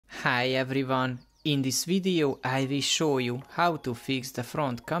Hi everyone, in this video I will show you how to fix the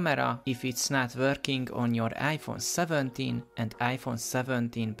front camera if it's not working on your iPhone 17 and iPhone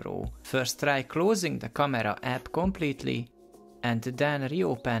 17 Pro. First try closing the camera app completely and then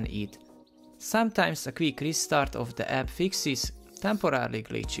reopen it. Sometimes a quick restart of the app fixes temporary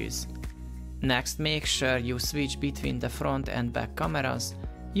glitches. Next, make sure you switch between the front and back cameras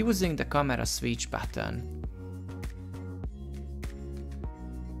using the camera switch button.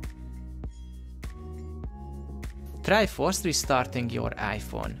 Try force restarting your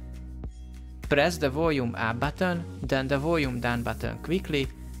iPhone. Press the volume up button, then the volume down button quickly,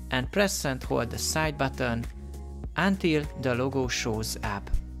 and press and hold the side button until the logo shows up.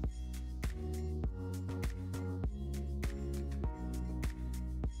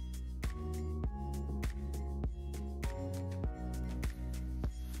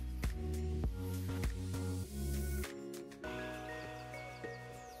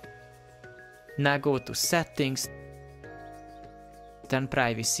 Now go to Settings, then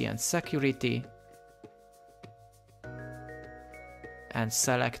Privacy and Security, and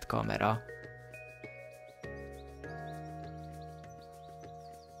select Camera.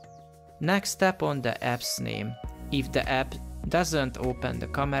 Next, tap on the app's name. If the app doesn't open the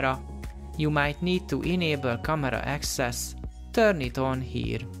camera, you might need to enable camera access. Turn it on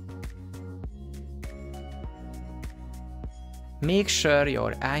here. Make sure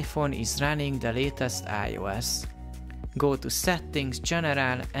your iPhone is running the latest iOS. Go to Settings,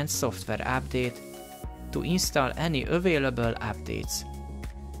 General and Software Update to install any available updates.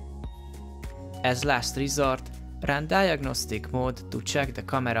 As last resort, run Diagnostic mode to check the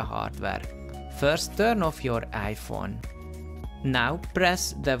camera hardware. First, turn off your iPhone. Now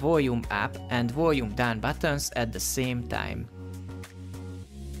press the volume up and volume down buttons at the same time.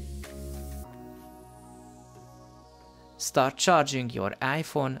 Start charging your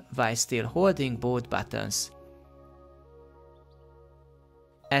iPhone while still holding both buttons.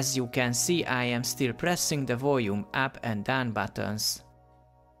 As you can see, I am still pressing the volume up and down buttons.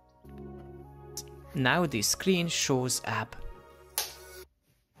 Now this screen shows up.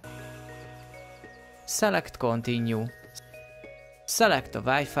 Select Continue. Select the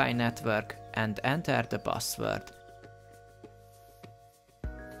Wi-Fi network and enter the password.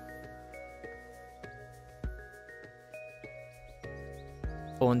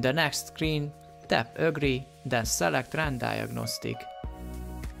 On the next screen, tap Agree, then select Run Diagnostic.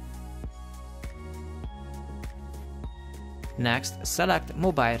 Next, select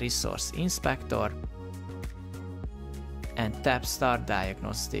Mobile Resource Inspector and tap Start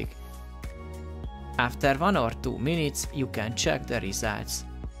Diagnostic. After 1 or 2 minutes, you can check the results.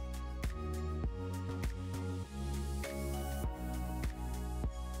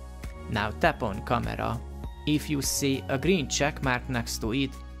 Now tap on Camera. If you see a green check mark next to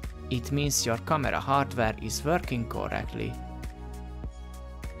it, it means your camera hardware is working correctly.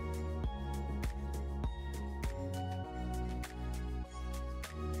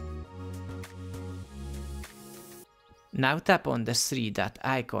 Now tap on the 3-dot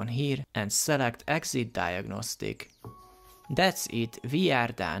icon here and select Exit Diagnostic. That's it, we are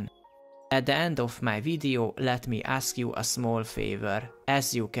done. At the end of my video, let me ask you a small favor.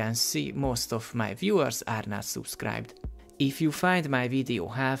 As you can see, most of my viewers are not subscribed. If you find my video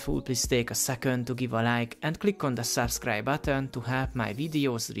helpful, please take a second to give a like and click on the subscribe button to help my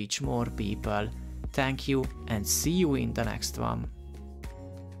videos reach more people. Thank you and see you in the next one.